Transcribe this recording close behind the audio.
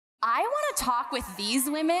I want to talk with these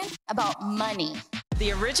women about money.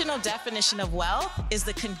 The original definition of wealth is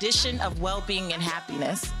the condition of well-being and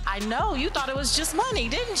happiness. I know you thought it was just money,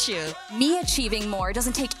 didn't you? Me achieving more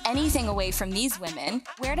doesn't take anything away from these women.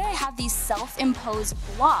 Where did I have these self-imposed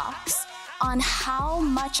blocks on how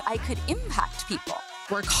much I could impact people?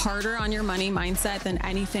 Work harder on your money mindset than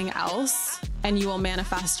anything else, and you will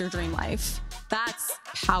manifest your dream life. That's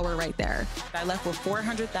power right there. I left with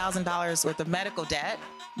 $400,000 worth of medical debt.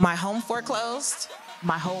 My home foreclosed.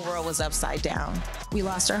 My whole world was upside down. We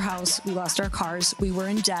lost our house, we lost our cars, we were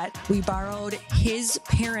in debt. We borrowed his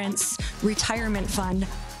parents' retirement fund,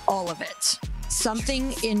 all of it.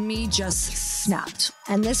 Something in me just snapped.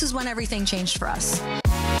 And this is when everything changed for us.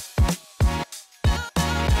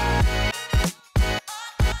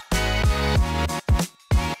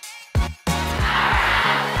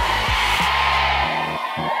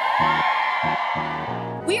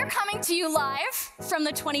 We are coming to you live from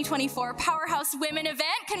the 2024 Powerhouse Women event.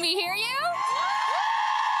 Can we hear you?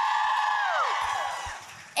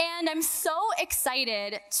 And I'm so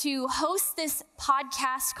excited to host this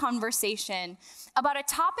podcast conversation about a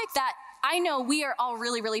topic that I know we are all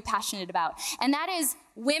really, really passionate about, and that is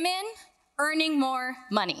women earning more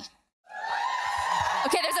money.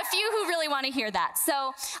 Okay, there's a few who really want to hear that.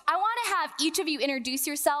 So I want to have each of you introduce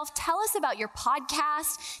yourself. Tell us about your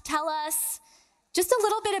podcast. Tell us just a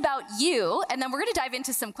little bit about you, and then we're going to dive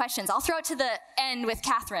into some questions. I'll throw it to the end with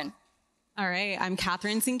Kathrin. All right, I'm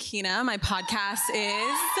Kathrin Zenkina. My podcast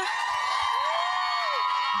is...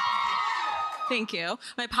 Thank you.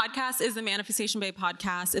 My podcast is the Manifestation Babe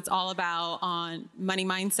podcast. It's all about money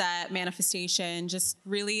mindset, manifestation, just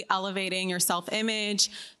really elevating your self-image,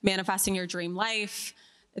 manifesting your dream life.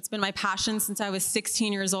 It's been my passion since I was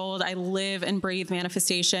 16 years old. I live and breathe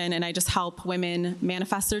manifestation, and I just help women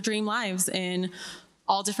manifest their dream lives in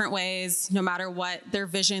all different ways. No matter what their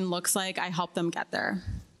vision looks like, I help them get there.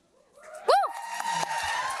 Woo!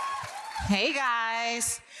 Hey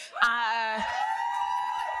guys.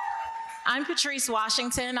 I'm Patrice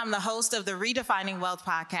Washington. I'm the host of the Redefining Wealth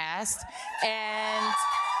podcast. And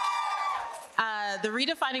the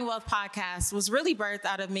Redefining Wealth podcast was really birthed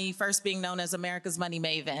out of me first being known as America's Money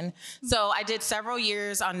Maven. So I did several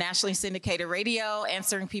years on nationally syndicated radio,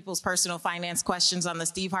 answering people's personal finance questions on the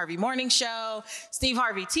Steve Harvey Morning Show, Steve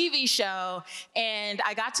Harvey TV show. And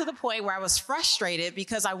I got to the point where I was frustrated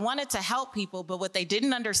because I wanted to help people, but what they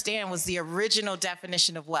didn't understand was the original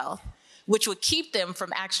definition of wealth, which would keep them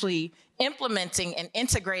from actually implementing and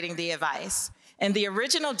integrating the advice. And the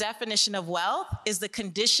original definition of wealth is the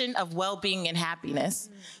condition of well-being and happiness.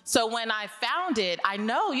 So when I found it, I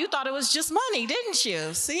know you thought it was just money, didn't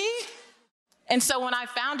you? See? And so when I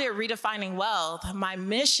founded Redefining Wealth, my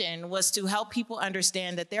mission was to help people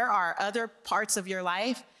understand that there are other parts of your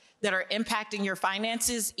life that are impacting your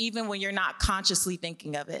finances, even when you're not consciously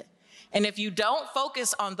thinking of it. And if you don't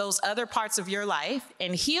focus on those other parts of your life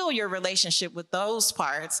and heal your relationship with those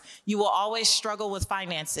parts, you will always struggle with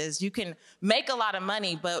finances. You can make a lot of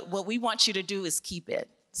money, but what we want you to do is keep it.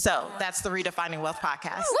 So that's the Redefining Wealth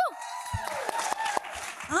podcast.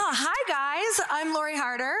 Hi, guys. I'm Lori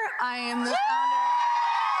Harder. I am the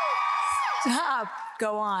founder. Stop.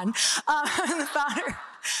 Go on. I'm the founder.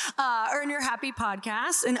 Earn Your Happy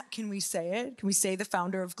podcast. And can we say it? Can we say the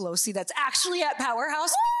founder of Glossy that's actually at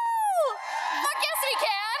Powerhouse? Yes, we can.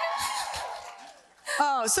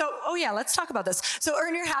 Yeah, let's talk about this. So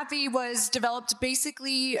Earn Your Happy was developed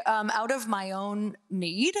basically out of my own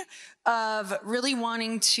need of really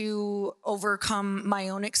wanting to overcome my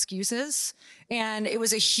own excuses. And it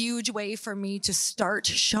was a huge way for me to start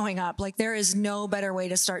showing up. Like, there is no better way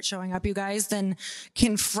to start showing up, you guys, than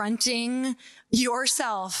confronting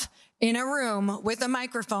yourself in a room with a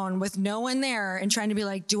microphone with no one there and trying to be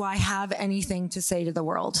like, do I have anything to say to the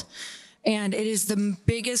world? And it is the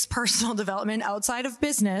biggest personal development outside of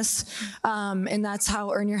business. And that's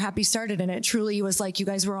how Earn Your Happy started. And it truly was like, you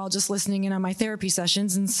guys were all just listening in on my therapy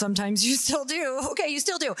sessions, and sometimes you still do. Okay, you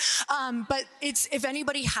still do. But if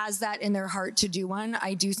anybody has that in their heart to do one,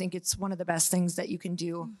 I do think it's one of the best things that you can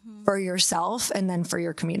do for yourself and then for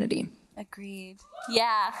your community. Agreed.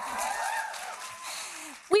 Yeah.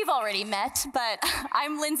 We've already met, but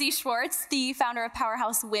I'm Lindsay Schwartz, the founder of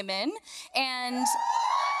Powerhouse Women, and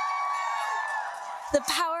the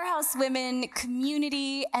Powerhouse Women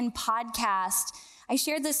community and podcast. I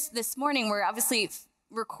shared this morning. We're obviously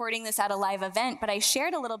recording this at a live event, but I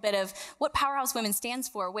shared a little bit of what Powerhouse Women stands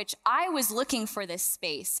for, which I was looking for this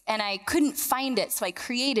space and I couldn't find it, so I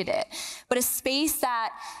created it. But a space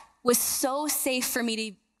that was so safe for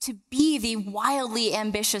me to be the wildly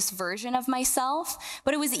ambitious version of myself,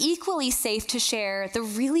 but it was equally safe to share the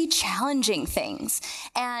really challenging things.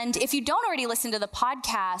 And if you don't already listen to the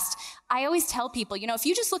podcast, I always tell people, if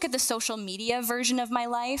you just look at the social media version of my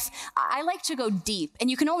life, I like to go deep, and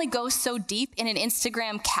you can only go so deep in an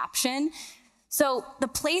Instagram caption. So the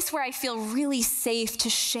place where I feel really safe to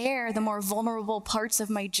share the more vulnerable parts of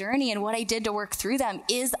my journey and what I did to work through them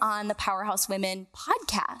is on the Powerhouse Women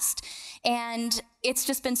podcast. And it's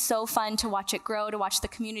just been so fun to watch it grow, to watch the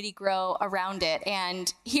community grow around it.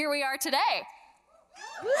 And here we are today.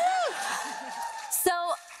 So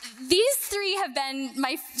these three have been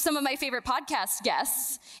some of my favorite podcast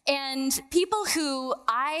guests, and people who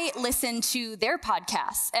I listen to their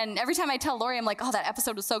podcasts. And every time I tell Lori, I'm like, oh, that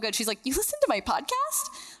episode was so good. She's like, you listen to my podcast?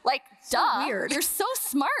 Like, duh, weird. You're so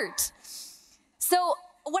smart. So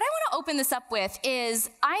what I want to open this up with is,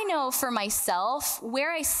 I know for myself,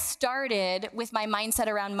 where I started with my mindset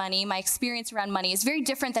around money, my experience around money is very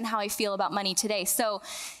different than how I feel about money today. So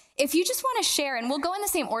if you just want to share, and we'll go in the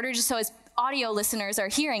same order just so as audio listeners are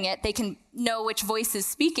hearing it, they can know which voice is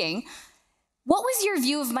speaking. What was your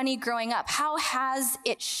view of money growing up? How has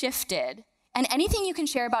it shifted? And anything you can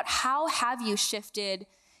share about how have you shifted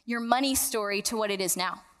your money story to what it is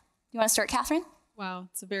now? You want to start, Kathrin? Wow,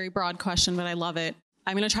 it's a very broad question, but I love it.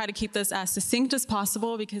 I'm going to try to keep this as succinct as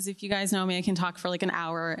possible, because if you guys know me, I can talk for like an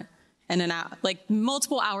hour and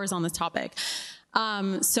multiple hours on this topic.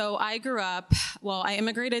 So I grew up, I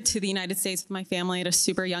immigrated to the United States with my family at a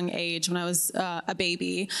super young age when I was a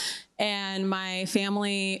baby, and my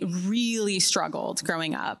family really struggled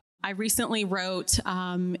growing up. I recently wrote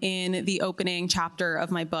in the opening chapter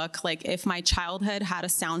of my book, like, if my childhood had a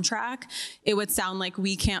soundtrack, it would sound like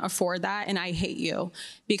We Can't Afford That and I Hate You,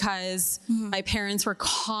 because my parents were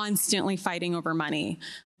constantly fighting over money.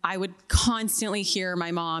 I would constantly hear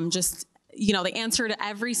my mom just, the answer to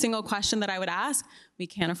every single question that I would ask: we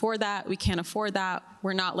can't afford that. We can't afford that.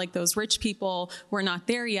 We're not like those rich people. We're not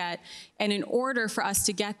there yet. And in order for us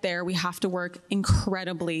to get there, we have to work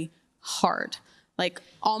incredibly hard, like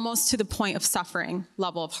almost to the point of suffering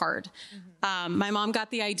level of hard. My mom got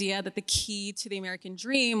the idea that the key to the American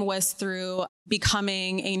dream was through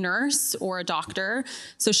becoming a nurse or a doctor.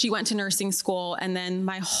 So she went to nursing school, and then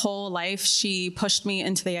my whole life she pushed me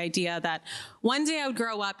into the idea that one day I would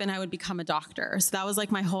grow up and I would become a doctor. So that was like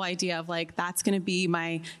my whole idea of like, that's going to be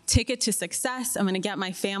my ticket to success. I'm going to get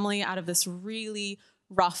my family out of this really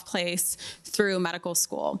rough place through medical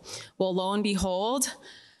school. Well, lo and behold,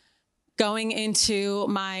 going into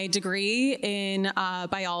my degree in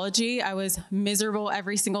biology, I was miserable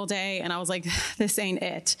every single day, and I was like, this ain't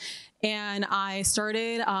it. And I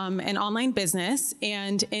started an online business,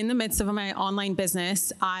 and in the midst of my online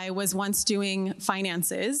business, I was once doing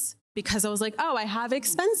finances, because I was like, oh, I have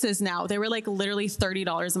expenses now. They were like literally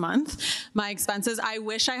 $30 a month, my expenses. I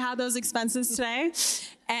wish I had those expenses today.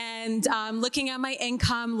 And looking at my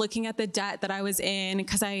income, looking at the debt that I was in,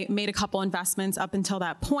 because I made a couple investments up until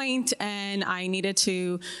that point, and I needed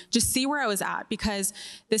to just see where I was at, because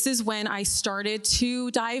this is when I started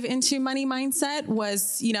to dive into money mindset.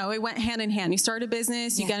 Was, it went hand in hand. You start a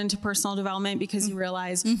business, you get into personal development because you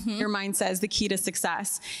realize your mindset is the key to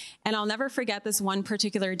success. And I'll never forget this one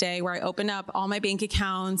particular day where I opened up all my bank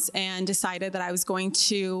accounts and decided that I was going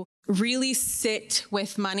to really sit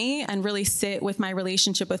with money and really sit with my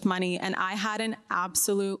relationship with money. And I had an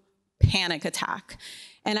absolute panic attack.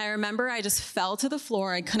 And I remember I just fell to the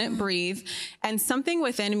floor. I couldn't breathe. And something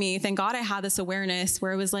within me, thank God I had this awareness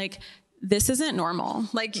where it was like, this isn't normal.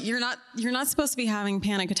 Like, you're not supposed to be having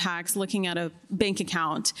panic attacks looking at a bank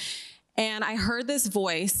account. And I heard this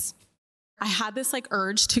voice. I had this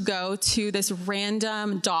urge to go to this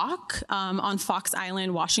random dock on Fox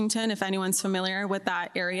Island, Washington, if anyone's familiar with that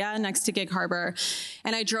area next to Gig Harbor.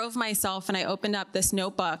 And I drove myself and I opened up this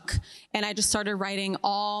notebook and I just started writing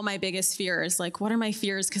all my biggest fears. Like, what are my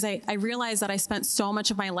fears? Because I realized that I spent so much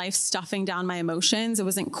of my life stuffing down my emotions. It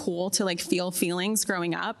wasn't cool to feel feelings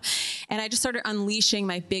growing up. And I just started unleashing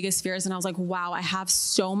my biggest fears. And I was like, wow, I have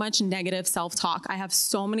so much negative self-talk. I have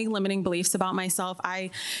so many limiting beliefs about myself.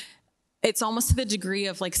 It's almost to the degree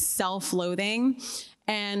of self-loathing.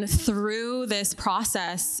 And through this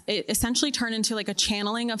process, it essentially turned into a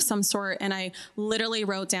channeling of some sort. And I literally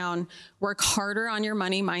wrote down, work harder on your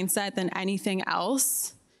money mindset than anything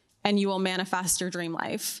else, and you will manifest your dream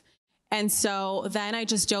life. And so then I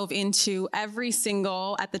just dove into every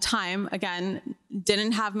single, at the time, again,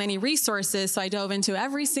 didn't have many resources, so I dove into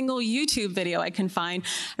every single YouTube video I can find.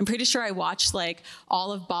 I'm pretty sure I watched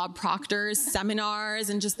all of Bob Proctor's seminars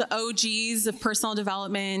and just the OGs of personal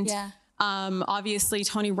development. Yeah. Obviously,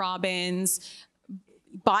 Tony Robbins,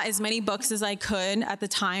 bought as many books as I could at the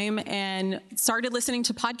time and started listening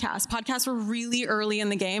to podcasts. Podcasts were really early in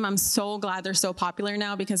the game. I'm so glad they're so popular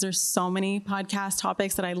now because there's so many podcast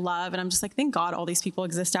topics that I love. And I'm just like, thank God all these people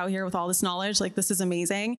exist out here with all this knowledge. Like, this is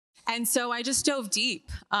amazing. And so I just dove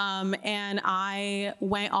deep and I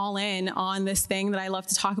went all in on this thing that I love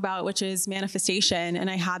to talk about, which is manifestation.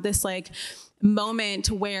 And I had this like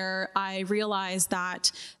moment where I realized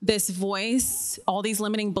that this voice, all these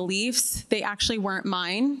limiting beliefs, they actually weren't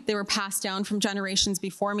mine. They were passed down from generations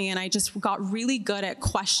before me. And I just got really good at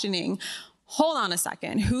questioning, hold on a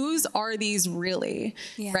second, whose are these really,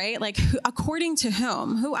 right? Like, according to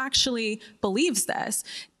whom? Who actually believes this?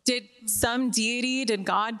 Did some deity, did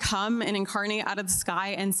God come and incarnate out of the sky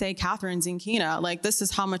and say, Kathrin Zenkina, like, this is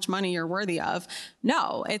how much money you're worthy of?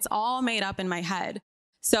 No, it's all made up in my head.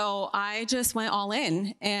 So I just went all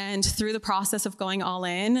in. And through the process of going all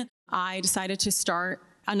in, I decided to start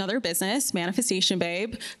another business, Manifestation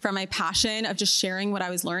Babe, from my passion of just sharing what I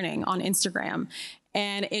was learning on Instagram.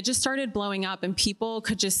 And it just started blowing up, and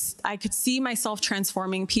I could see myself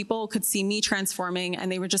transforming. People could see me transforming, and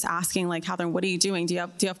they were just asking, like, Kathrin, what are you doing? Do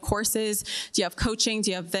you have courses? Do you have coaching?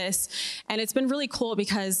 Do you have this? And it's been really cool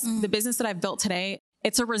because the business that I've built today,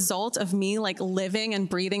 it's a result of me like living and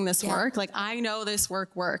breathing this work. Like, I know this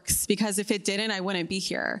work works because if it didn't, I wouldn't be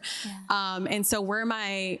here. And so where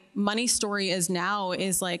my money story is now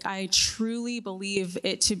is like, I truly believe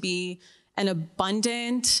it to be an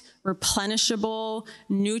abundant, replenishable,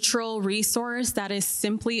 neutral resource that is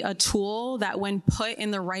simply a tool that when put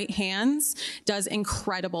in the right hands does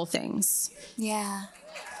incredible things. Yeah.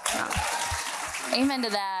 Amen to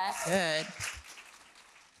that. Good.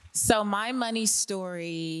 So my money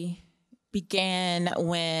story began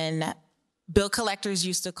when bill collectors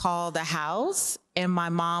used to call the house and my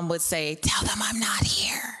mom would say, tell them I'm not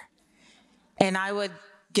here. And I would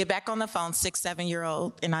get back on the phone, 6,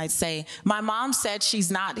 7-year-old, and I'd say, my mom said she's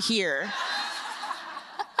not here.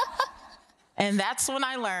 And that's when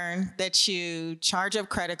I learned that you charge up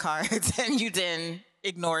credit cards and you then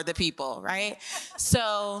ignore the people, right?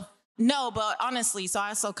 So no, but honestly, so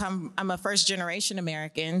I'm a first generation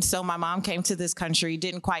American. So my mom came to this country,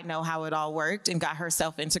 didn't quite know how it all worked, and got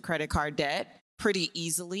herself into credit card debt pretty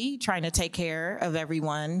easily, trying to take care of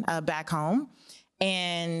everyone back home.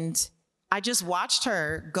 And I just watched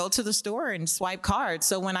her go to the store and swipe cards.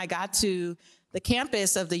 So when I got to the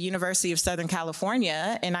campus of the University of Southern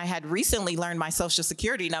California, and I had recently learned my social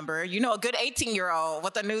security number, you know, a good 18-year-old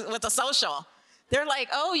with a social. They're like,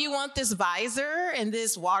 oh, you want this visor and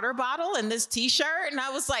this water bottle and this t-shirt? And I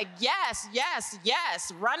was like, yes, yes,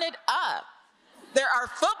 yes, run it up. There are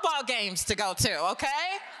football games to go to, okay?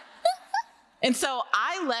 And so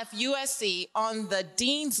I left USC on the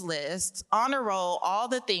dean's list, honor roll, all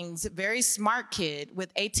the things, very smart kid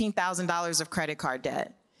with $18,000 of credit card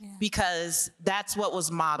debt, because that's what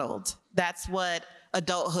was modeled. That's what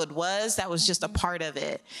adulthood was. That was just a part of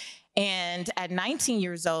it. And at 19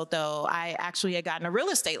 years old, though, I actually had gotten a real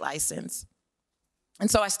estate license. And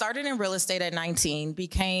so I started in real estate at 19,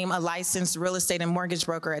 became a licensed real estate and mortgage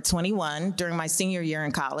broker at 21 during my senior year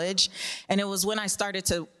in college. And it was when I started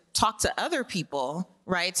to talk to other people,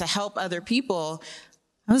 right, to help other people.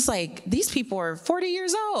 I was like, these people are 40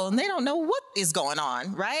 years old and they don't know what is going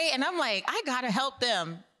on, right? And I'm like, I gotta help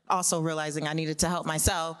them. Also realizing I needed to help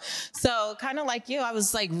myself. So kind of like you, I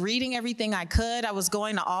was like reading everything I could. I was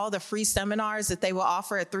going to all the free seminars that they will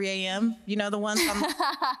offer at 3 a.m. You know the ones?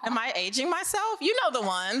 Am I aging myself? You know the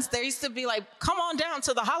ones. They used to be like, come on down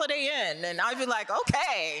to the Holiday Inn. And I'd be like,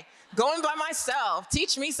 okay, going by myself,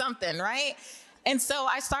 teach me something, right? And so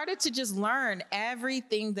I started to just learn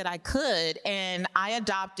everything that I could, and I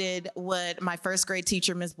adopted what my first grade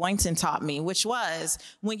teacher, Ms. Boynton, taught me, which was,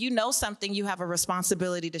 when you know something, you have a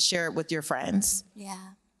responsibility to share it with your friends. Yeah.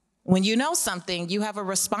 When you know something, you have a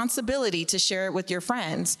responsibility to share it with your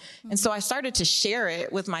friends. And so I started to share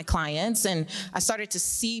it with my clients, and I started to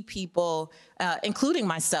see people, including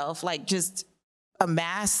myself, like just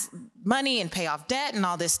amass money and pay off debt and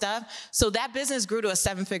all this stuff. So that business grew to a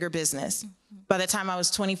 7-figure business by the time I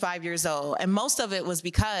was 25 years old. And most of it was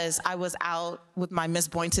because I was out with my Miss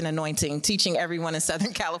Boynton anointing, teaching everyone in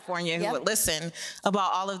Southern California who would listen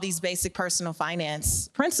about all of these basic personal finance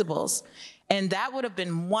principles. And that would have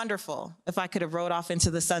been wonderful if I could have rode off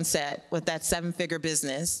into the sunset with that 7-figure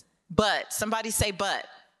business. But, somebody say but.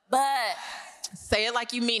 But. Say it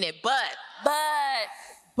like you mean it, but.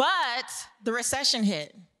 But the recession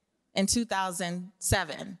hit in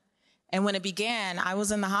 2007. And when it began, I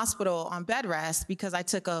was in the hospital on bed rest because I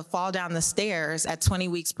took a fall down the stairs at 20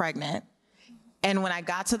 weeks pregnant. And when I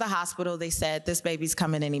got to the hospital, they said, this baby's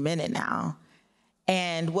coming any minute now.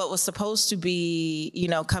 And what was supposed to be,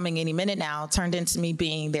 coming any minute now turned into me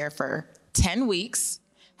being there for 10 weeks,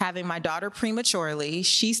 having my daughter prematurely.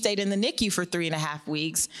 She stayed in the NICU for 3.5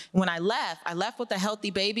 weeks. When I left with a healthy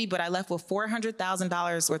baby, but I left with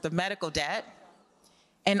 $400,000 worth of medical debt.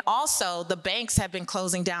 And also, the banks have been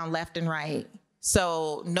closing down left and right.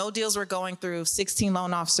 So no deals were going through, 16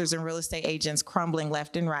 loan officers and real estate agents crumbling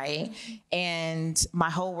left and right. And my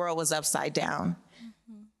whole world was upside down.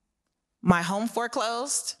 My home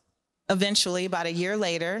foreclosed. Eventually, about a year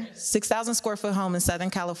later, 6,000 square foot home in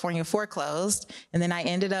Southern California foreclosed. And then I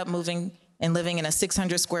ended up moving and living in a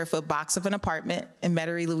 600 square foot box of an apartment in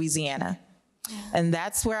Metairie, Louisiana. And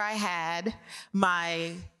that's where I had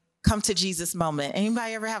my come to Jesus moment.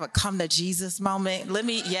 Anybody ever have a come to Jesus moment?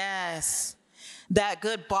 Yes. That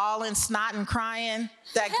good bawling, snotting, crying,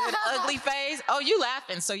 that good ugly face. Oh, you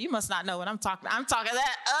laughing, so you must not know what I'm talking. I'm talking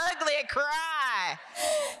that ugly cry.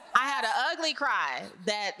 I had an ugly cry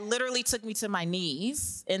that literally took me to my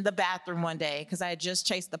knees in the bathroom one day because I had just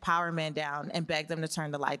chased the power man down and begged them to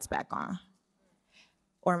turn the lights back on.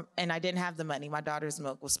 And I didn't have the money. My daughter's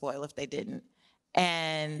milk would spoil if they didn't.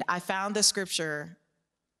 And I found the scripture,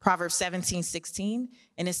 Proverbs 17:16,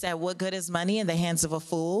 and it said, what good is money in the hands of a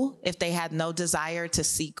fool if they had no desire to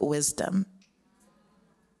seek wisdom?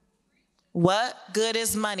 What good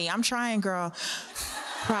is money? I'm trying, girl.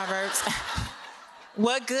 Proverbs.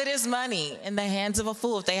 What good is money in the hands of a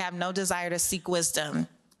fool if they have no desire to seek wisdom?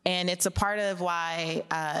 And it's a part of why,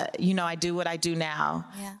 I do what I do now.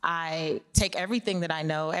 Yeah. I take everything that I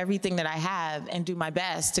know, everything that I have, and do my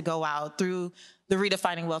best to go out through the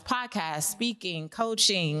Redefining Wealth podcast, speaking,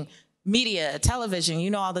 coaching, media,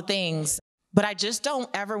 television, all the things. But I just don't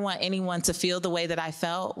ever want anyone to feel the way that I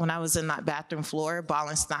felt when I was in that bathroom floor,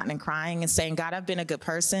 bawling, snotting, and crying and saying, God, I've been a good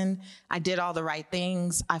person. I did all the right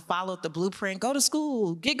things. I followed the blueprint. Go to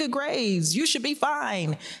school, get good grades. You should be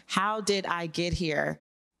fine. How did I get here?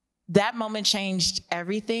 That moment changed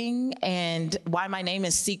everything. And why my name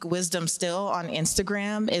is Seek Wisdom Still on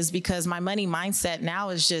Instagram is because my money mindset now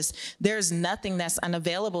is just, there's nothing that's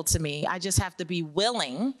unavailable to me. I just have to be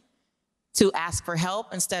willing to ask for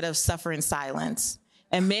help instead of suffer in silence.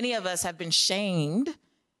 And many of us have been shamed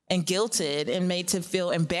and guilted and made to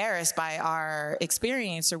feel embarrassed by our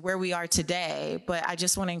experience or where we are today. But I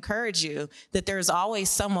just want to encourage you that there's always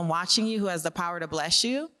someone watching you who has the power to bless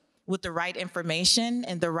you with the right information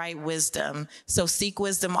and the right wisdom. So seek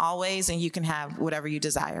wisdom always, and you can have whatever you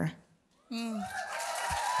desire. So good.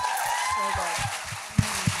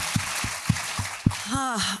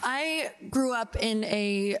 I grew up in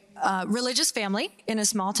a religious family in a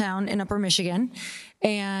small town in Upper Michigan,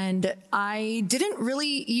 and I didn't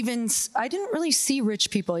really see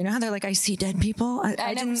rich people. You know how they're like, I see dead people?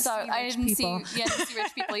 I didn't see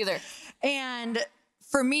rich people either. And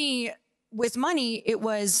for me, with money, it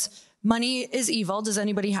was money is evil. Does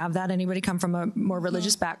anybody have that? Anybody come from a more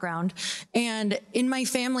religious background? And in my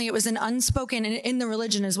family, it was an unspoken, and in the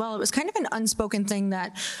religion as well, it was kind of an unspoken thing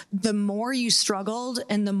that the more you struggled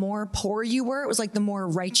and the more poor you were, it was like the more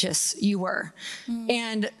righteous you were.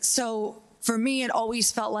 And so for me, it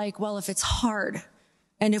always felt like, well, if it's hard,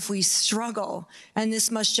 and if we struggle, and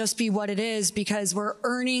this must just be what it is because we're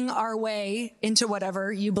earning our way into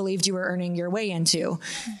whatever you believed you were earning your way into.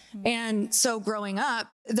 And so growing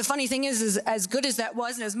up, the funny thing is as good as that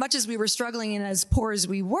was, and as much as we were struggling and as poor as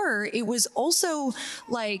we were, it was also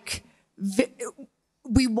like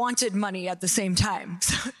we wanted money at the same time.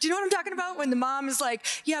 So, do you know what I'm talking about? When the mom is like,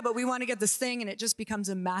 yeah, but we want to get this thing, and it just becomes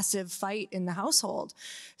a massive fight in the household.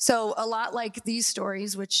 So a lot like these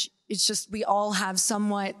stories, which it's just, we all have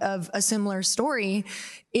somewhat of a similar story.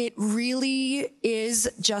 It really is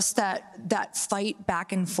just that fight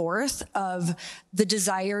back and forth of the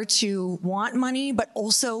desire to want money, but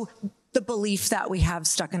also the belief that we have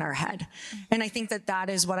stuck in our head. And I think that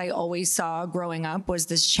is what I always saw growing up, was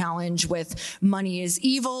this challenge with money is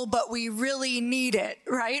evil, but we really need it,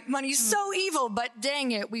 right? Money's so evil, but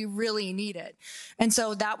dang it, we really need it. And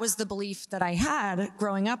so that was the belief that I had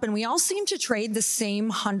growing up. And we all seemed to trade the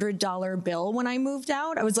same $100 bill when I moved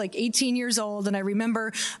out. I was like 18 years old, and I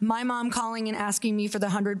remember my mom calling and asking me for the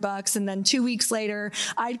 $100, and then 2 weeks later,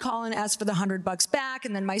 I'd call and ask for the $100 back,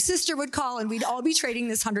 and then my sister would call, and we'd all be trading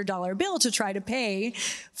this $100 bill to try to pay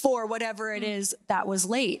for whatever it is that was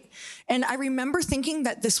late. And I remember thinking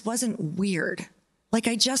that this wasn't weird. Like,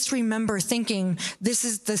 I just remember thinking this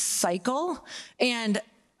is the cycle. And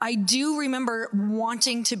I do remember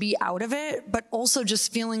wanting to be out of it, but also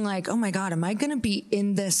just feeling like, oh my God, am I going to be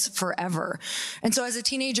in this forever? And so as a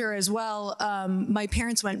teenager as well, my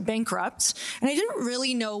parents went bankrupt, and I didn't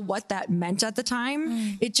really know what that meant at the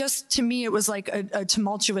time. It just, to me, it was like a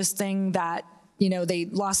tumultuous thing that they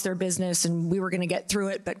lost their business and we were going to get through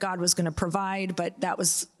it, but God was going to provide, but that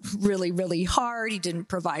was really, really hard. He didn't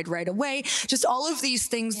provide right away. Just all of these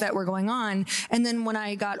things that were going on. And then when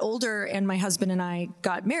I got older and my husband and I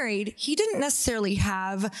got married, he didn't necessarily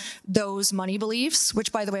have those money beliefs,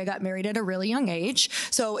 which, by the way, I got married at a really young age.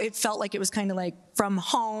 So it felt like it was kind of like from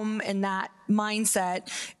home and that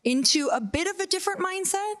mindset into a bit of a different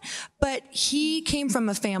mindset. But he came from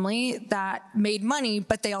a family that made money,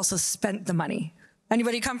 but they also spent the money.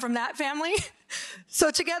 Anybody come from that family?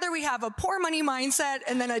 So together we have a poor money mindset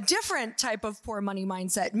and then a different type of poor money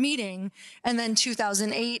mindset meeting. And then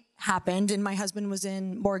 2008 happened and my husband was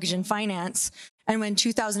in mortgage and finance. And when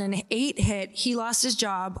 2008 hit, he lost his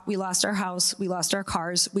job. We lost our house. We lost our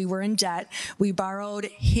cars. We were in debt. We borrowed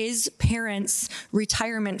his parents'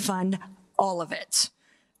 retirement fund, all of it.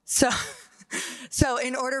 So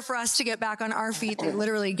in order for us to get back on our feet, they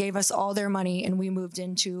literally gave us all their money and we moved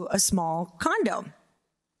into a small condo.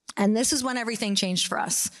 And this is when everything changed for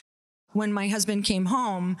us. When my husband came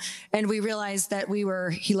home and we realized that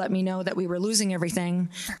he let me know that we were losing everything,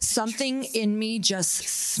 something in me just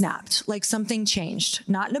snapped, like something changed,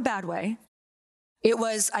 not in a bad way.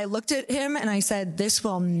 I looked at him and I said, this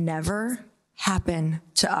will never happen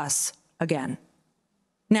to us again.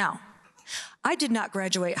 Now, I did not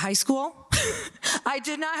graduate high school. I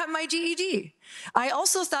did not have my GED. I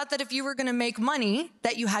also thought that if you were going to make money,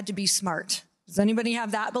 that you had to be smart. Does anybody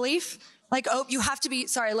have that belief? Like, oh, you have to be,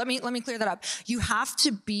 sorry, let me clear that up. You have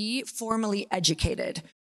to be formally educated.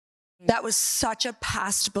 That was such a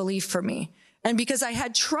past belief for me. And because I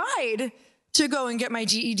had tried to go and get my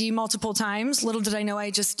GED multiple times, little did I know I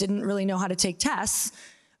just didn't really know how to take tests,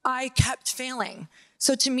 I kept failing.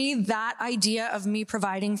 So to me, that idea of me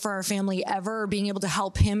providing for our family ever, or being able to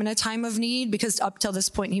help him in a time of need, because up till this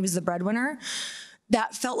point, he was the breadwinner,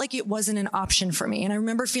 that felt like it wasn't an option for me. And I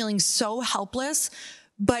remember feeling so helpless,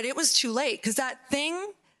 but it was too late because that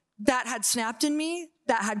thing that had snapped in me,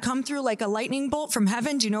 that had come through like a lightning bolt from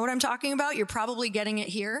heaven. Do you know what I'm talking about? You're probably getting it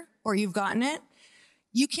here or you've gotten it.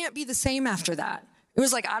 You can't be the same after that. It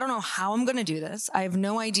was like, I don't know how I'm going to do this. I have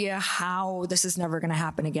no idea how this is never going to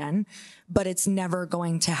happen again, but it's never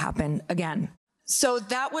going to happen again. So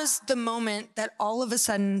that was the moment that all of a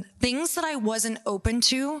sudden things that I wasn't open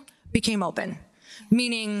to became open.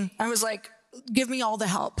 Meaning I was like, give me all the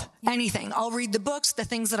help, anything. I'll read the books, the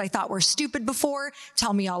things that I thought were stupid before,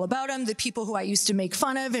 tell me all about them, the people who I used to make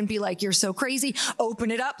fun of and be like, you're so crazy,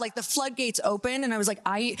 open it up, like the floodgates open. And I was like,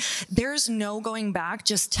 there's no going back.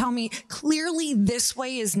 Just tell me clearly this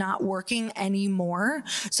way is not working anymore.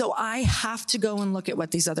 So I have to go and look at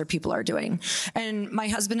what these other people are doing. And my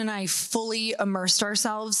husband and I fully immersed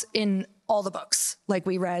ourselves in all the books. Like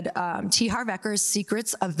we read T. Harv Eker's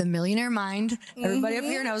Secrets of the Millionaire Mind. Everybody up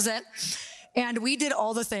here knows it. And we did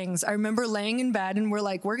all the things. I remember laying in bed and we're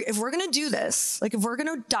like, if we're going to do this, like if we're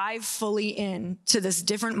going to dive fully in to this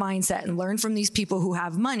different mindset and learn from these people who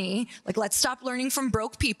have money, like let's stop learning from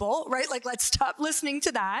broke people, right? Like let's stop listening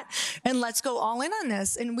to that and let's go all in on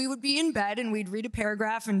this. And we would be in bed and we'd read a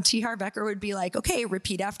paragraph and T. Harv Eker would be like, okay,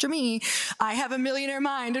 repeat after me. I have a millionaire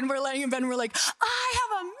mind. And we're laying in bed and we're like, I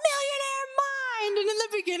have a millionaire mind. And in the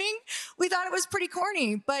beginning, we thought it was pretty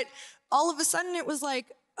corny, but all of a sudden it was like,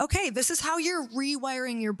 okay, this is how you're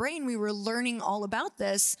rewiring your brain. We were learning all about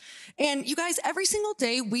this. And you guys, every single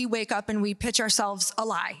day we wake up and we pitch ourselves a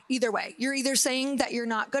lie. Either way, you're either saying that you're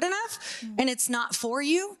not good enough and it's not for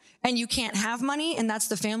you and you can't have money and that's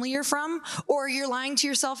the family you're from, or you're lying to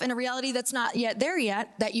yourself in a reality that's not yet there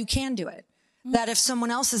yet, that you can do it. That if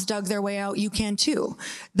someone else has dug their way out, you can too.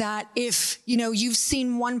 That if, you've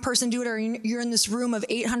seen one person do it or you're in this room of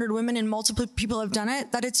 800 women and multiple people have done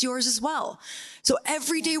it, that it's yours as well. So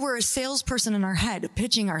every day we're a salesperson in our head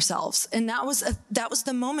pitching ourselves. And that was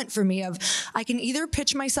the moment for me of, I can either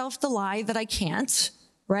pitch myself the lie that I can't,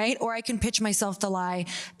 right? Or I can pitch myself the lie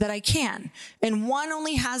that I can. And one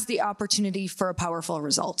only has the opportunity for a powerful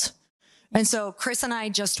result. And so Chris and I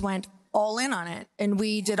just went all in on it. And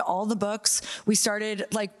we did all the books. We started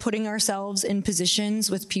putting ourselves in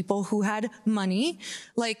positions with people who had money.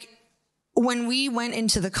 When we went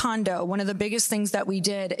into the condo, one of the biggest things that we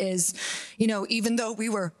did is, even though we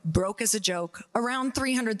were broke as a joke, around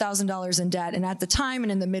 $300,000 in debt. And at the time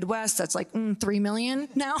and in the Midwest, that's like $3 million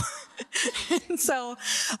now. And so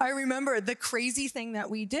I remember the crazy thing that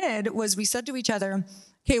we did was we said to each other,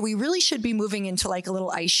 okay, we really should be moving into a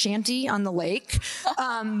little ice shanty on the lake.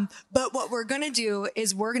 But what we're going to do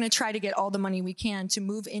is we're going to try to get all the money we can to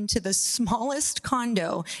move into the smallest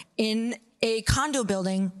condo in a condo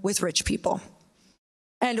building with rich people.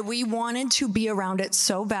 And we wanted to be around it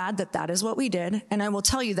so bad that is what we did. And I will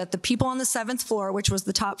tell you that the people on the 7th floor, which was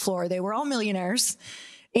the top floor, they were all millionaires.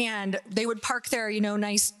 And they would park their,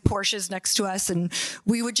 nice Porsches next to us. And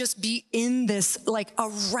we would just be in this, like,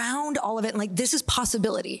 around all of it. And like, this is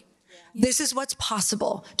possibility. Yeah. This is what's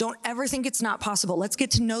possible. Don't ever think it's not possible. Let's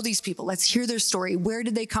get to know these people. Let's hear their story. Where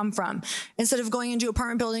did they come from? Instead of going into an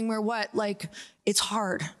apartment building where it's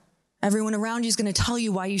hard. Everyone around you is going to tell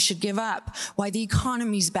you why you should give up, why the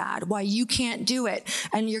economy's bad, why you can't do it,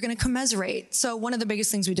 and you're going to commiserate. So one of the biggest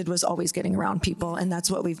things we did was always getting around people, and that's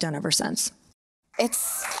what we've done ever since.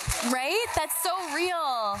 It's, right? That's so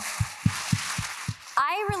real.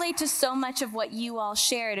 I relate to so much of what you all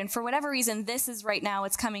shared, and for whatever reason, this is right now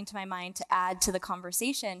what's coming to my mind to add to the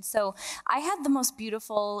conversation. So I had the most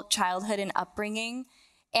beautiful childhood and upbringing,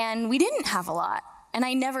 and we didn't have a lot, and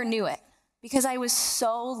I never knew it. Because I was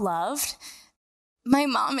so loved. My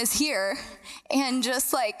mom is here, and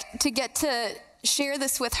just like to get to share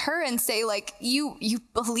this with her and say, like, you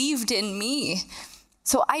believed in me.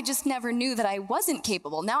 So I just never knew that I wasn't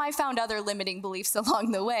capable. Now I found other limiting beliefs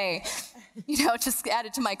along the way, just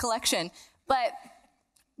added to my collection. But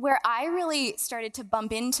where I really started to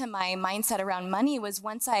bump into my mindset around money was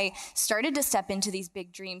once I started to step into these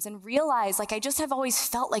big dreams and realize, like, I just have always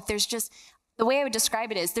felt like the way I would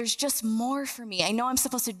describe it is there's just more for me. I know I'm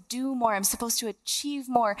supposed to do more. I'm supposed to achieve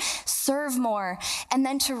more, serve more. And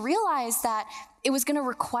then to realize that it was going to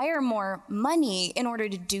require more money in order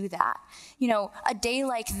to do that. A day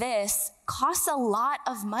like this costs a lot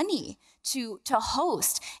of money to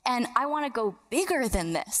host. And I want to go bigger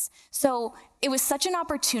than this. So it was such an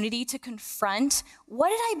opportunity to confront what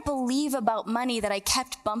did I believe about money that I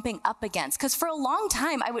kept bumping up against? Because for a long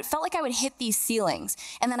time, felt like I would hit these ceilings,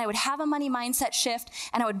 and then I would have a money mindset shift,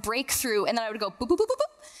 and I would break through, and then I would go boop, boop, boop, boop,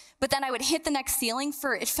 boop. But then I would hit the next ceiling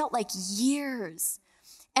it felt like years.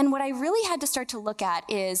 And what I really had to start to look at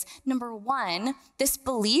is, number one, this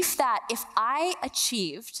belief that if I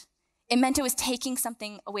achieved, it meant it was taking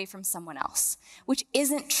something away from someone else, which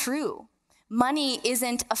isn't true. Money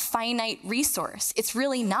isn't a finite resource. It's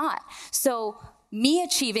really not. So me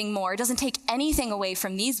achieving more doesn't take anything away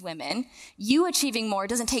from these women. You achieving more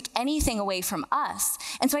doesn't take anything away from us.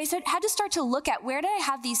 And so I had to start to look at, where did I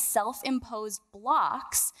have these self-imposed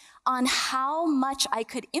blocks on how much I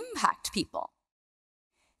could impact people?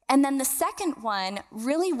 And then the second one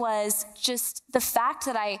really was just the fact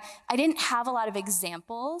that I didn't have a lot of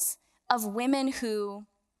examples of women who,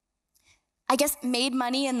 I guess, made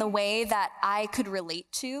money in the way that I could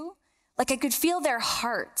relate to. Like, I could feel their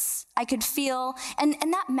hearts. I could feel, and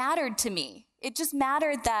that mattered to me. It just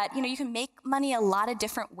mattered that, you can make money a lot of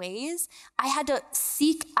different ways. I had to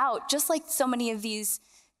seek out, just like so many of these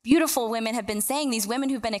beautiful women have been saying, these women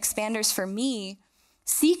who've been expanders for me,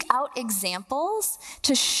 seek out examples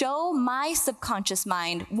to show my subconscious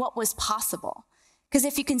mind what was possible. Because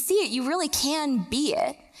if you can see it, you really can be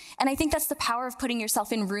it. And I think that's the power of putting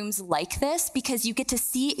yourself in rooms like this, because you get to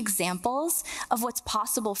see examples of what's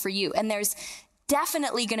possible for you. And there's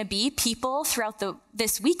definitely going to be people throughout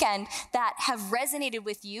this weekend that have resonated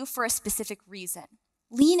with you for a specific reason.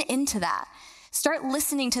 Lean into that. Start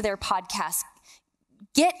listening to their podcasts.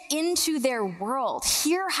 Get into their world,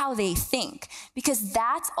 hear how they think, because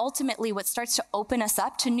that's ultimately what starts to open us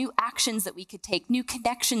up to new actions that we could take, new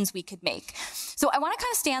connections we could make. So I want to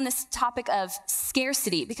kind of stay on this topic of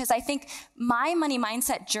scarcity, because I think my money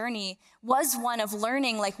mindset journey was one of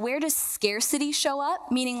learning, like, where does scarcity show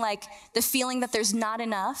up? Meaning, like, the feeling that there's not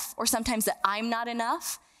enough, or sometimes that I'm not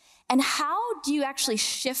enough. And how do you actually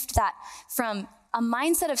shift that from a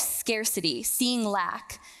mindset of scarcity, seeing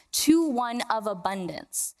lack, to one of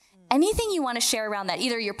abundance? Anything you want to share around that,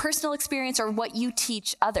 either your personal experience or what you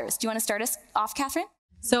teach others? Do you want to start us off, Kathrin?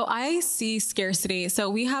 So I see scarcity. So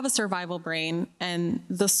we have a survival brain, and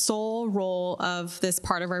the sole role of this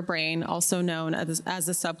part of our brain, also known as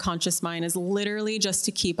the subconscious mind, is literally just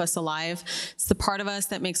to keep us alive. It's the part of us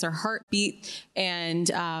that makes our heart beat,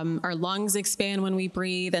 and our lungs expand when we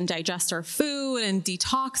breathe, and digest our food and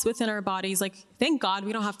detox within our bodies. Like, thank God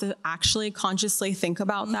we don't have to actually consciously think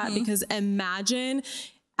about that, because imagine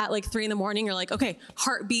at like 3 a.m, you're like, okay,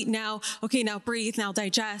 heartbeat now. Okay, now breathe, now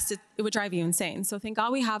digest. It would drive you insane. So thank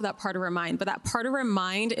God we have that part of our mind. But that part of our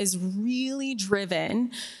mind is really driven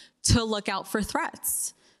to look out for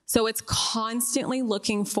threats. So it's constantly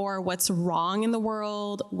looking for what's wrong in the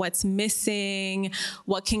world, what's missing,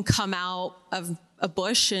 what can come out of a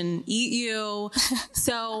bush and eat you.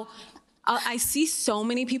 So I see so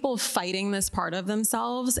many people fighting this part of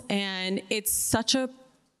themselves, and it's such a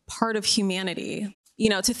part of humanity.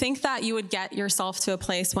 To think that you would get yourself to a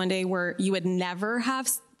place one day where you would never have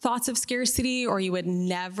thoughts of scarcity, or you would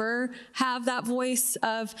never have that voice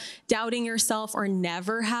of doubting yourself or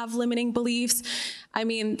never have limiting beliefs. I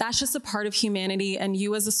mean, that's just a part of humanity, and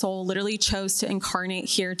you as a soul literally chose to incarnate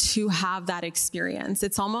here to have that experience.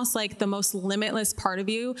 It's almost like the most limitless part of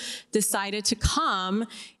you decided to come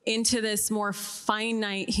into this more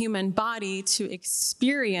finite human body to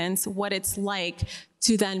experience what it's like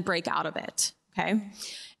to then break out of it, okay?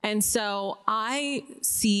 And so I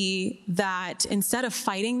see that instead of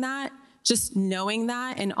fighting that, just knowing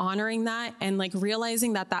that and honoring that and like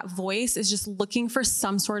realizing that that voice is just looking for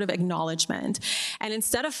some sort of acknowledgement. And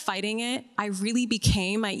instead of fighting it, I really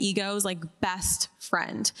became my ego's like best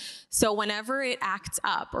friend. So whenever it acts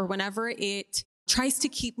up or whenever it tries to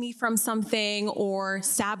keep me from something or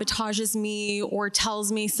sabotages me or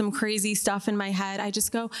tells me some crazy stuff in my head, I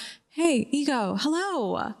just go, hey, ego,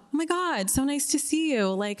 hello. Oh my God, so nice to see you.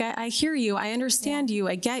 Like, I hear you. I understand you.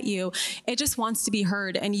 I get you. It just wants to be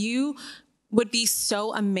heard. And you would be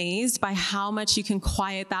so amazed by how much you can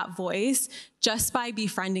quiet that voice just by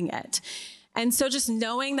befriending it. And so just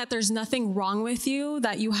knowing that there's nothing wrong with you,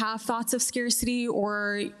 that you have thoughts of scarcity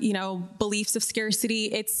or, you know, beliefs of scarcity,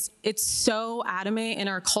 it's so adamant in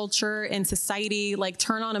our culture, in society. Like,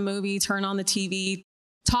 turn on a movie, turn on the TV,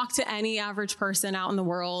 talk to any average person out in the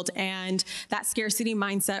world, and that scarcity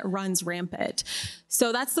mindset runs rampant.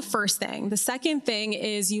 So that's the first thing. The second thing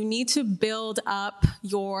is you need to build up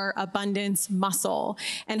your abundance muscle.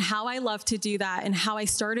 And how I love to do that and how I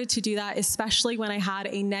started to do that, especially when I had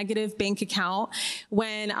a negative bank account,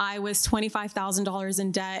 when I was $25,000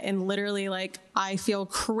 in debt, and literally like I feel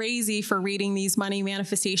crazy for reading these money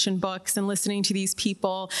manifestation books and listening to these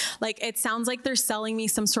people. Like, it sounds like they're selling me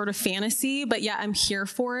some sort of fantasy, but yeah, I'm here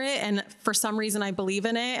for it. And for some reason I believe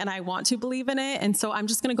in it and I want to believe in it. And so I'm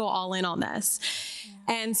just going to go all in on this.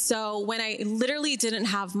 And so when I literally didn't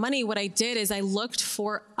have money, what I did is I looked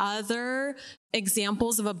for other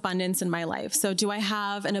examples of abundance in my life. So do I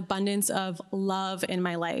have an abundance of love in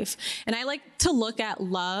my life? And I like to look at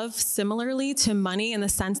love similarly to money in the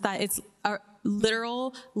sense that it's a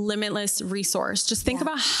literal limitless resource. Just think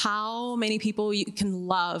about how many people you can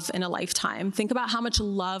love in a lifetime. Think about how much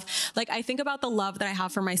love, like I think about the love that I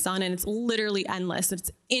have for my son, and it's literally endless.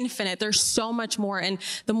 It's infinite. There's so much more. And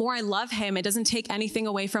the more I love him, it doesn't take anything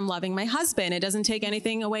away from loving my husband. It doesn't take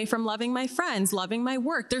anything away from loving my friends, loving my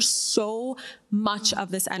work. There's so much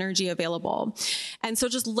of this energy available. And so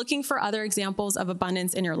just looking for other examples of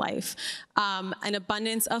abundance in your life, an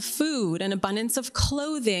abundance of food, an abundance of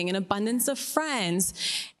clothing, an abundance of friends,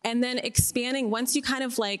 and then expanding once you kind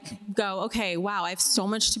of like go, okay, wow, I have so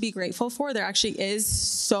much to be grateful for. There actually is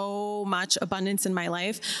so much abundance in my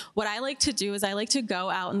life. What I like to do is I like to go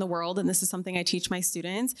out in the world, and this is something I teach my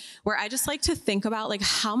students, where I just like to think about like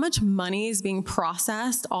how much money is being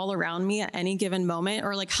processed all around me at any given moment,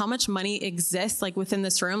 or like how much money exists like within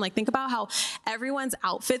this room. Like, think about how everyone's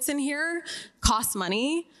outfits in here cost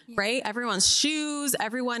money, right? Everyone's shoes,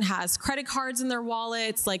 everyone has credit cards in their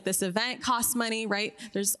wallets. Like, this event costs money, right?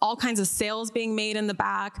 There's all kinds of sales being made in the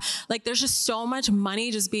back. Like, there's just so much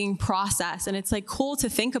money just being processed. And it's like cool to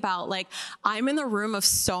think about, like, I'm in the room of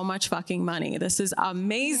so much fucking money. This is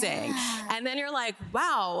amazing. Yeah. And then you're like,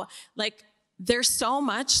 wow, like, there's so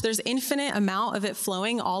much, there's infinite amount of it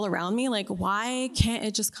flowing all around me. Like, why can't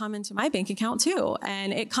it just come into my bank account too?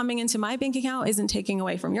 And it coming into my bank account isn't taking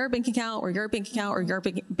away from your bank account or your bank account or your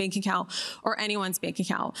bank account or anyone's bank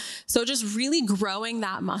account. So just really growing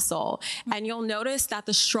that muscle. And you'll notice that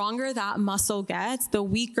the stronger that muscle gets, the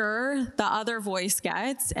weaker the other voice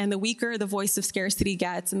gets, and the weaker the voice of scarcity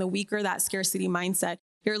gets, and the weaker that scarcity mindset.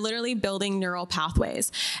 You're literally building neural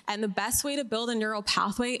pathways. And the best way to build a neural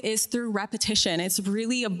pathway is through repetition. It's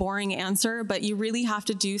really a boring answer, but you really have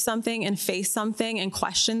to do something and face something and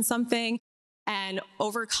question something and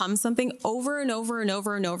overcome something over and over and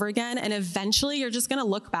over and over again. And eventually you're just going to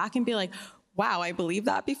look back and be like, wow, I believed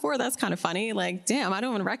that before. That's kind of funny. Like, damn, I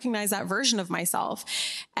don't even recognize that version of myself.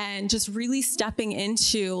 And just really stepping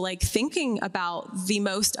into like thinking about the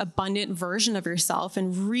most abundant version of yourself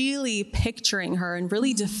and really picturing her and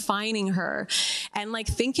really defining her and like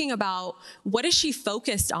thinking about what is she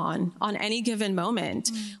focused on any given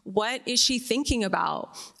moment? What is she thinking about?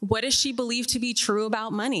 What does she believe to be true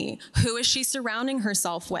about money? Who is she surrounding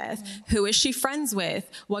herself with? Who is she friends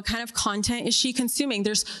with? What kind of content is she consuming?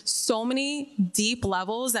 There's so many deep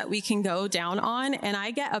levels that we can go down on. And I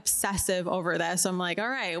get obsessive over this. I'm like, all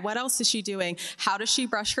right, what else is she doing? How does she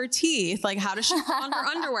brush her teeth? Like, how does she put on her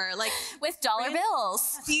underwear? Like, with dollar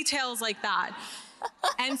bills. Details like that.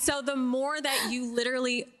 And so the more that you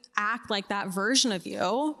literally act like that version of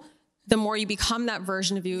you, the more you become that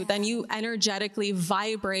version of you, then you energetically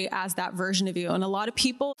vibrate as that version of you. And a lot of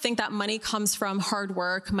people think that money comes from hard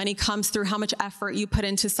work. Money comes through how much effort you put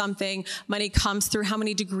into something. Money comes through how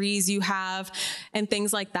many degrees you have and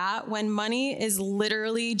things like that. When money is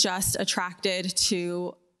literally just attracted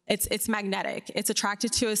to It's magnetic. It's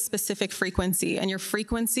attracted to a specific frequency, and your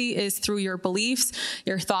frequency is through your beliefs,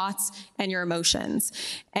 your thoughts, and your emotions.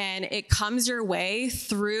 And it comes your way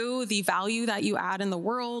through the value that you add in the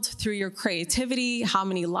world, through your creativity, how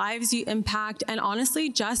many lives you impact, and honestly,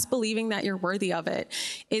 just believing that you're worthy of it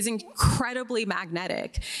is incredibly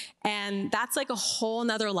magnetic. And that's like a whole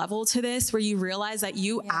nother level to this, where you realize that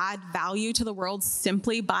you add value to the world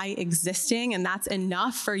simply by existing, and that's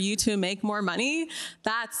enough for you to make more money.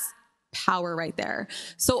 That's power right there.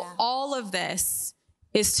 So all of this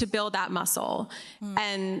is to build that muscle.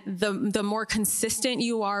 And the more consistent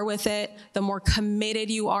you are with it, the more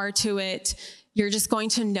committed you are to it, you're just going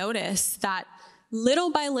to notice that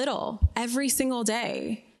little by little, every single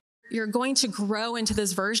day, you're going to grow into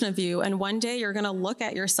this version of you. And one day you're going to look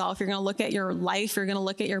at yourself, you're going to look at your life, you're going to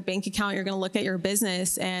look at your bank account, you're going to look at your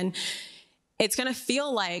business, and it's going to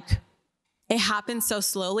feel like it happens so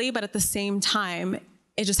slowly, but at the same time,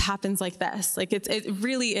 it just happens like this. Like it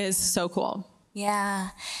really is so cool. Yeah.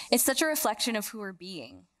 It's such a reflection of who we're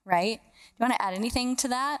being, right? Do you want to add anything to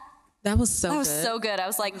that? That was so good. That was so good. I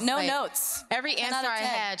was like, no notes. Every answer I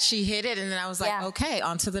had, she hit it, and then I was like, okay,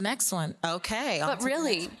 on to the next one. Okay. But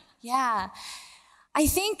really, yeah. I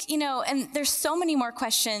think, and there's so many more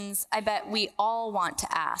questions I bet we all want to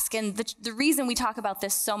ask. And the reason we talk about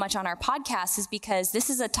this so much on our podcast is because this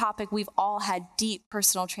is a topic we've all had deep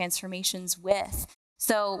personal transformations with.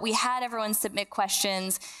 So we had everyone submit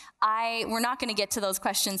questions. We're not going to get to those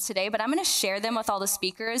questions today, but I'm going to share them with all the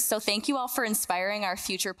speakers. So thank you all for inspiring our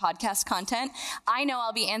future podcast content. I know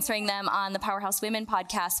I'll be answering them on the Powerhouse Women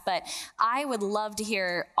podcast, but I would love to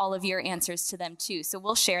hear all of your answers to them too. So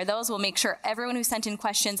we'll share those. We'll make sure everyone who sent in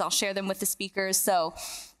questions, I'll share them with the speakers. So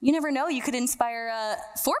you never know, you could inspire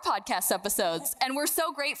 4 podcast episodes. And we're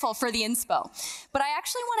so grateful for the inspo. But I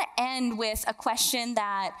actually want to end with a question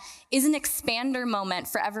that is an expander moment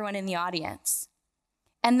for everyone in the audience.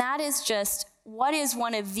 And that is just, what is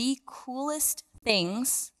one of the coolest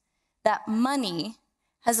things that money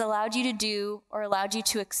has allowed you to do or allowed you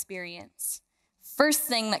to experience? First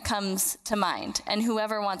thing that comes to mind, and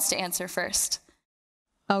whoever wants to answer first.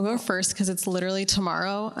 I'll go first because it's literally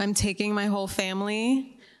tomorrow. I'm taking my whole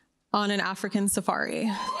family on an African safari.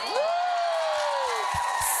 And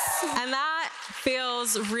that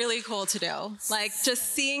feels really cool to do. Like,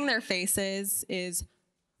 just seeing their faces is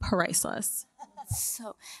priceless.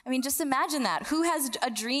 So, just imagine that. Who has a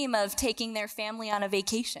dream of taking their family on a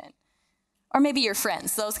vacation? Or maybe your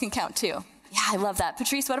friends. Those can count too. Yeah, I love that.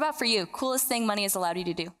 Patrice, what about for you? Coolest thing money has allowed you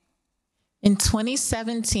to do? In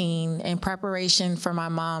 2017, in preparation for my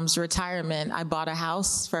mom's retirement, I bought a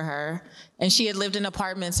house for her. And she had lived in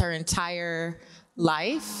apartments her entire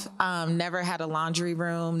life. Never had a laundry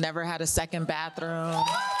room, never had a second bathroom.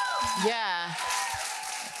 Yeah.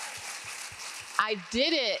 I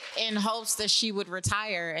did it in hopes that she would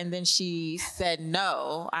retire, and then she said,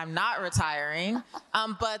 no, I'm not retiring.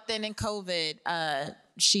 But then in COVID,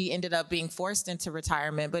 she ended up being forced into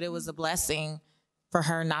retirement, but it was a blessing for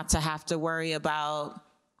her not to have to worry about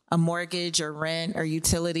a mortgage or rent or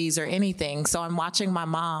utilities or anything. So I'm watching my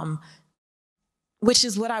mom, which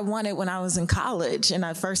is what I wanted when I was in college. And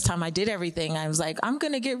the first time I did everything, I was like, I'm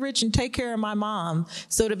going to get rich and take care of my mom.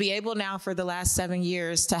 So to be able now for the last 7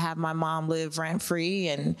 years to have my mom live rent-free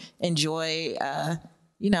and enjoy,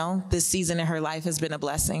 this season in her life has been a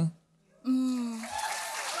blessing. Oh,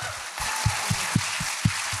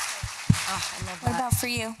 I love that. What about for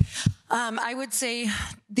you? I would say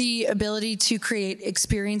the ability to create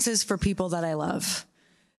experiences for people that I love.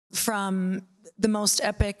 From the most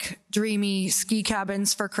epic, dreamy ski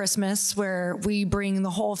cabins for Christmas, where we bring the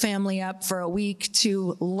whole family up for a week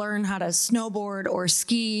to learn how to snowboard or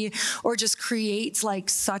ski, or just create like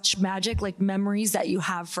such magic, like memories that you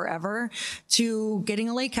have forever, to getting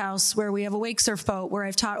a lake house where we have a wake surf boat where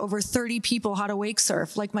I've taught over 30 people how to wake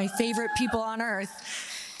surf, like my favorite people on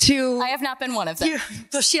earth. I have not been one of them.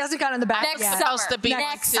 She hasn't gotten in the back Next yet. summer. Supposed to be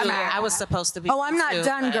Next one too. summer. I was supposed to be. Oh, I'm not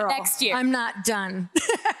done, girl. Next year. I'm not done.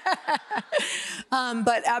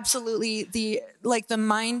 But absolutely, the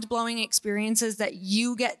mind-blowing experiences that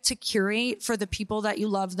you get to curate for the people that you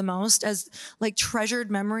love the most as like treasured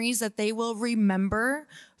memories that they will remember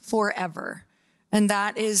forever. And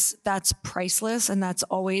that's priceless. And it's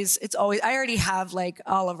always, I already have like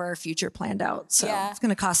all of our future planned out. So It's going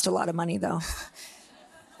to cost a lot of money though.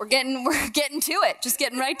 We're getting to it, just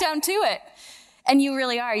getting right down to it. And you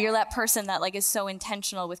really are. You're that person that like is so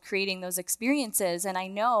intentional with creating those experiences. And I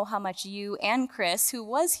know how much you and Chris, who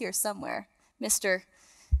was here somewhere, Mr.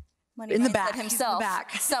 Money in the Mindset back himself, in the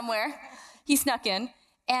back. somewhere, he snuck in.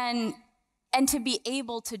 And to be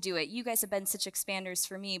able to do it, you guys have been such expanders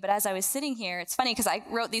for me. But as I was sitting here, it's funny because I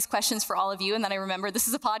wrote these questions for all of you, and then I remembered this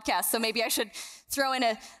is a podcast, so maybe I should throw in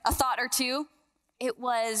a thought or two. It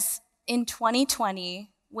was in 2020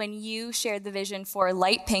 when you shared the vision for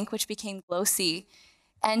Light Pink, which became Glow C,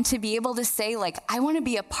 and to be able to say, like, I want to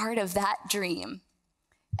be a part of that dream,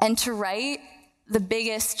 and to write the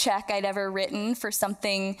biggest check I'd ever written for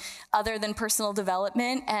something other than personal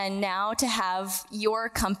development, and now to have your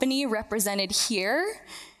company represented here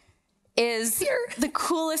is the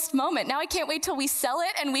coolest moment. Now I can't wait till we sell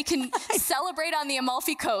it and we can celebrate on the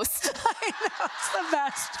Amalfi Coast. I know, it's the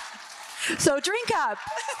best. So drink up.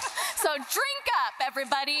 So drink up,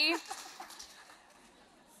 everybody.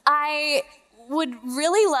 I would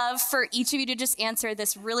really love for each of you to just answer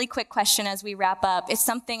this really quick question as we wrap up. It's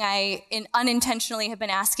something I unintentionally have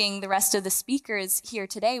been asking the rest of the speakers here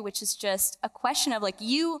today, which is just a question of like,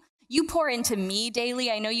 you pour into me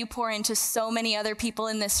daily. I know you pour into so many other people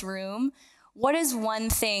in this room. What is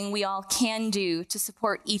one thing we all can do to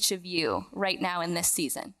support each of you right now in this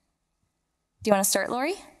season? Do you want to start,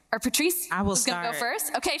 Lori? Or Patrice? I will Who's start. Gonna go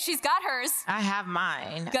first? Okay, she's got hers. I have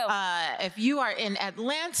mine. Go. If you are in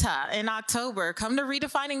Atlanta in October, come to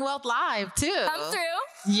Redefining Wealth Live too. Come through.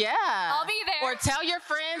 Yeah. I'll be there. Or tell your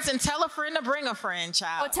friends and tell a friend to bring a friend,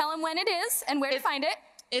 child. Well, tell them when it is and where to find it.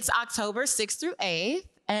 It's October 6th through 8th.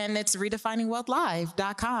 And it's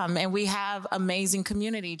redefiningwealthlive.com. And we have amazing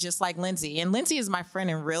community just like Lindsay. And Lindsay is my friend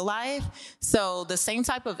in real life. So the same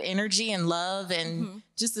type of energy and love and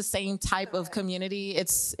just the same type of community.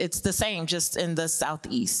 It's the same, just in the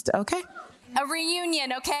Southeast. Okay? A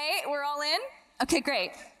reunion, okay? We're all in? Okay,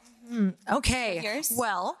 great. Okay. Yours?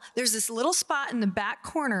 Well, there's this little spot in the back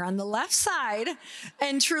corner on the left side.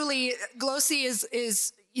 And truly, Glossy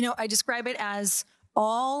is, I describe it as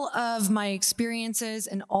all of my experiences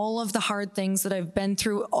and all of the hard things that I've been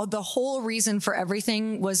through. The whole reason for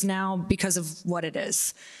everything was now because of what it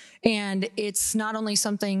is. And it's not only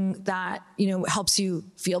something that, helps you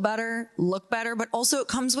feel better, look better, but also it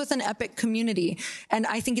comes with an epic community. And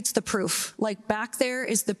I think it's the proof. Like back there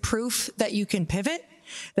is the proof that you can pivot,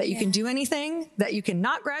 that you can do anything, that you can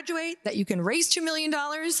not graduate, that you can raise $2 million,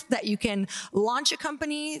 that you can launch a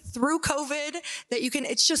company through COVID,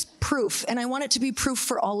 it's just proof. And I want it to be proof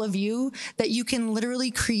for all of you that you can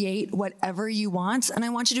literally create whatever you want. And I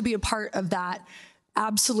want you to be a part of that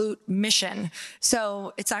absolute mission.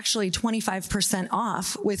 So it's actually 25%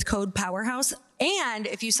 off with code Powerhouse. And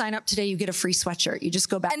if you sign up today, you get a free sweatshirt. You just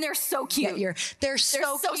go back. And they're so cute. They're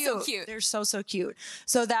so cute. cute. They're so cute.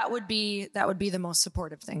 So that would be the most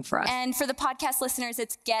supportive thing for us. And for the podcast listeners,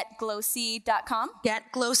 it's getglossy.com.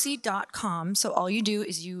 Getglossy.com. So all you do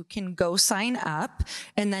is you can go sign up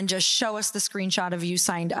and then just show us the screenshot of you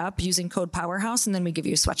signed up using code Powerhouse. And then we give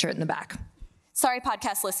you a sweatshirt in the back. Sorry,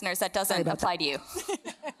 podcast listeners, that doesn't apply to you.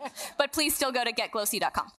 But please still go to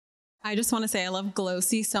getglossy.com. I just want to say I love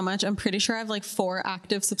Glossy so much. I'm pretty sure I have like 4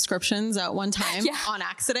 active subscriptions at one time on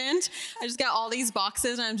accident. I just got all these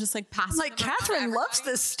boxes and I'm just like passing. Like Kathrin loves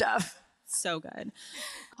this stuff. So good.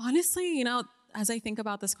 Honestly, as I think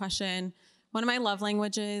about this question, one of my love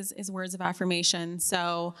languages is words of affirmation.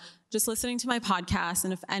 So just listening to my podcast,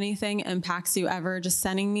 and if anything impacts you ever, just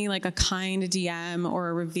sending me like a kind DM or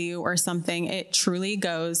a review or something, it truly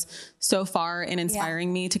goes so far in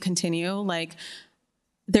inspiring me to continue. Like,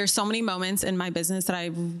 there's so many moments in my business that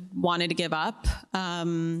I wanted to give up.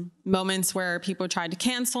 Moments where people tried to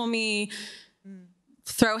cancel me,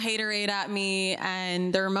 throw haterade at me.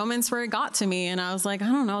 And there were moments where it got to me and I was like, I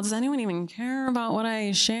don't know, does anyone even care about what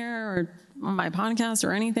I share or on my podcast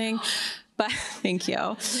or anything? But thank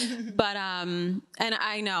you. But, and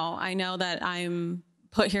I know that I'm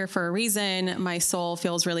put here for a reason. My soul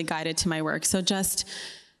feels really guided to my work. So just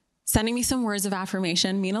sending me some words of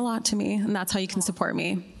affirmation mean a lot to me, and that's how you can support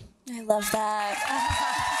me. I love that.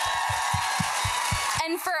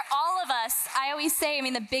 And for all of us, I always say,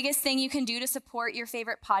 the biggest thing you can do to support your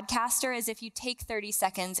favorite podcaster is if you take 30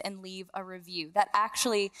 seconds and leave a review. That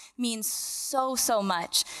actually means so, so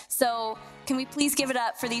much. So can we please give it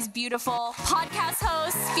up for these beautiful podcast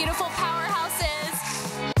hosts, beautiful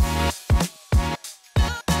powerhouses?